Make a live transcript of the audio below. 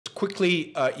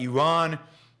Quickly, Iran.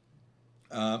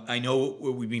 I know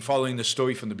we've been following this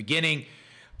story from the beginning.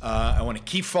 I want to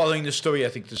keep following this story. I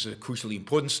think this is a crucially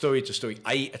important story. It's a story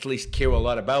I at least care a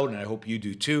lot about, and I hope you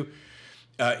do too.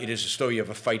 It is a story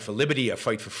of a fight for liberty, a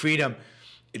fight for freedom.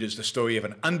 It is the story of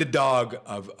an underdog,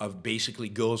 of basically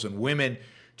girls and women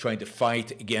trying to fight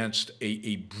against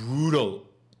a brutal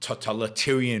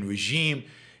totalitarian regime,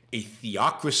 a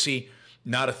theocracy,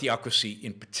 not a theocracy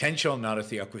in potential, not a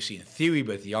theocracy in theory,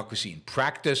 but a theocracy in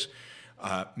practice.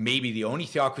 Maybe the only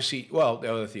theocracy, well,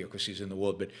 there are other theocracies in the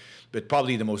world, but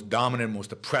probably the most dominant,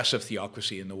 most oppressive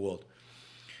theocracy in the world.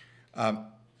 And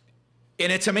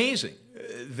it's amazing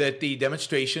that the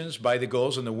demonstrations by the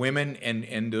girls and the women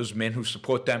and those men who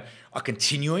support them are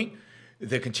continuing.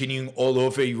 They're continuing all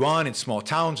over Iran, in small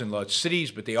towns and large cities,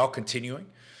 but they are continuing.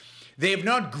 They have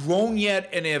not grown yet,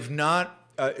 and they have not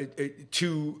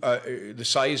to the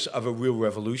size of a real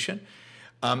revolution.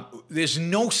 There's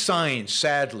no sign,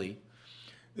 sadly,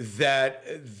 that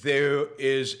there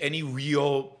is any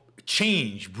real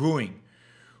change brewing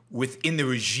within the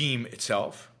regime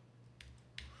itself.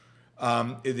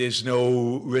 There's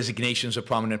no resignations of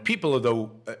prominent people,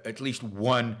 although at least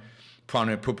one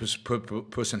prominent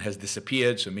person has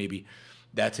disappeared, so maybe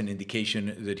that's an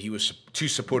indication that he was too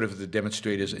supportive of the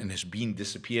demonstrators and has been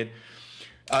disappeared.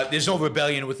 There's no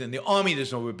rebellion within the army.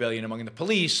 There's no rebellion among the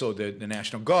police or the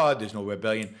National Guard. There's no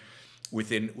rebellion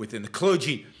within the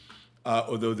clergy.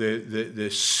 Although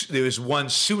there is one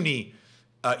Sunni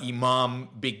imam,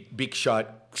 big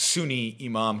shot Sunni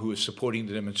imam who is supporting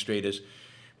the demonstrators,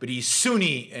 but he's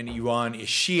Sunni and Iran is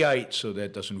Shiite, so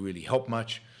that doesn't really help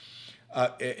much.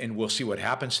 And we'll see what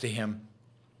happens to him.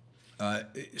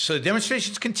 So the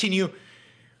demonstrations continue,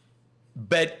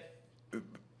 but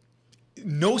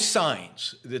no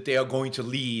signs that they are going to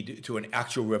lead to an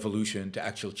actual revolution, to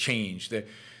actual change. The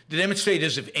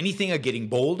demonstrators, if anything, are getting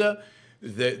bolder.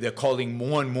 They're calling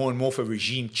more and more for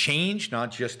regime change,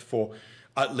 not just for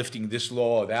uplifting this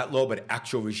law or that law, but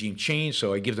actual regime change.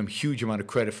 So I give them a huge amount of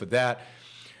credit for that.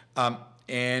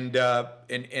 And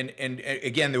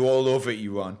again, they're all over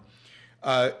Iran.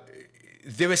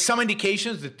 There are some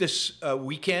indications that this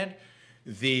weekend,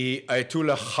 the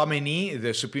Ayatollah Khamenei,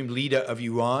 the supreme leader of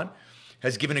Iran,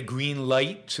 has given a green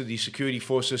light to the security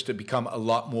forces to become a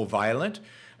lot more violent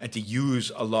and to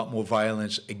use a lot more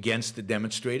violence against the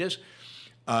demonstrators.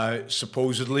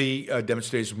 Supposedly,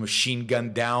 demonstrators were machine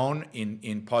gunned down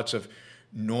in parts of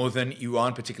northern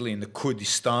Iran, particularly in the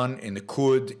Kurdistan, in the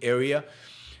Kurd area,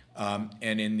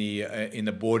 and in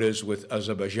the borders with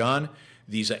Azerbaijan.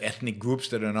 These are ethnic groups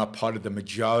that are not part of the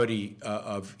majority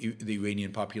of the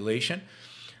Iranian population.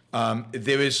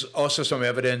 There is also some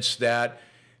evidence that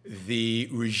the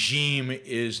regime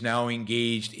is now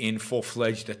engaged in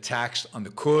full-fledged attacks on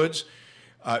the Kurds.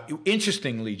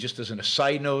 Interestingly, just as an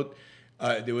aside note,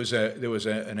 there was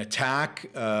an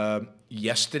attack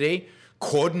yesterday,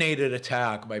 coordinated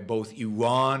attack by both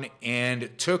Iran and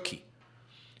Turkey,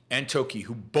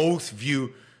 who both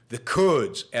view the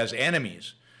Kurds as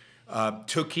enemies.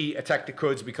 Turkey attacked the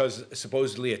Kurds because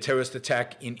supposedly a terrorist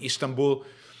attack in Istanbul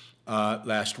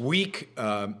last week,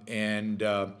 and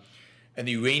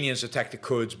the Iranians attacked the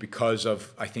Kurds because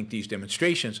of, I think, these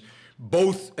demonstrations.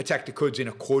 Both attacked the Kurds in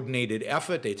a coordinated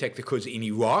effort. They attacked the Kurds in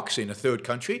Iraq, so in a third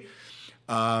country,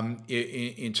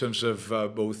 in terms of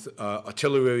both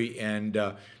artillery and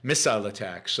missile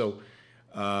attacks. So,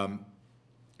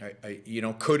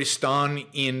 Kurdistan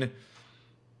in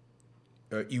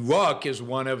Iraq is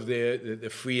one of the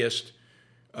freest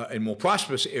and more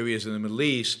prosperous areas in the Middle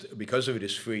East because of it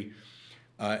is free.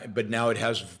 But now it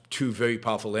has two very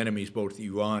powerful enemies, both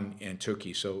Iran and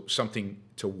Turkey, so something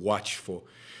to watch for.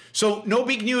 So no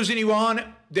big news in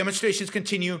Iran. Demonstrations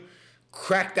continue.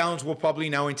 Crackdowns will probably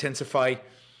now intensify.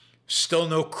 Still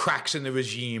no cracks in the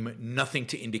regime. Nothing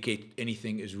to indicate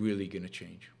anything is really going to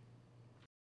change.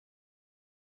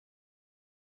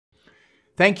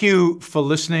 Thank you for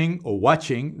listening or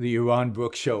watching the Yaron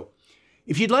Brook Show.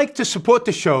 If you'd like to support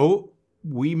the show,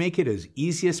 we make it as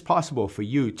easy as possible for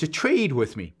you to trade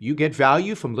with me. You get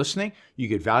value from listening. You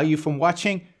get value from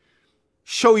watching.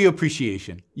 Show your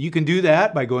appreciation. You can do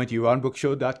that by going to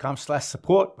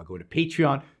yaronbrookshow.com/support, by going to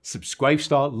Patreon,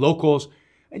 Subscribestar, Locals,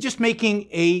 and just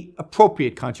making an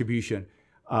appropriate contribution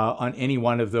on any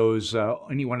one of those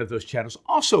channels.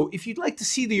 Also, if you'd like to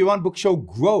see the Yaron Brook Show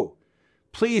grow,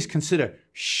 please consider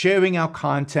sharing our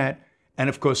content and,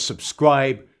 of course,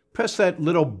 subscribe. Press that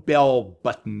little bell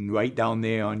button right down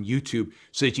there on YouTube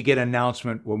so that you get an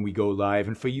announcement when we go live.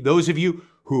 And for those of you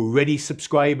who are already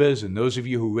subscribers and those of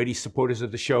you who are already supporters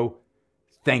of the show,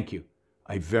 thank you.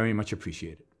 I very much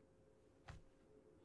appreciate it.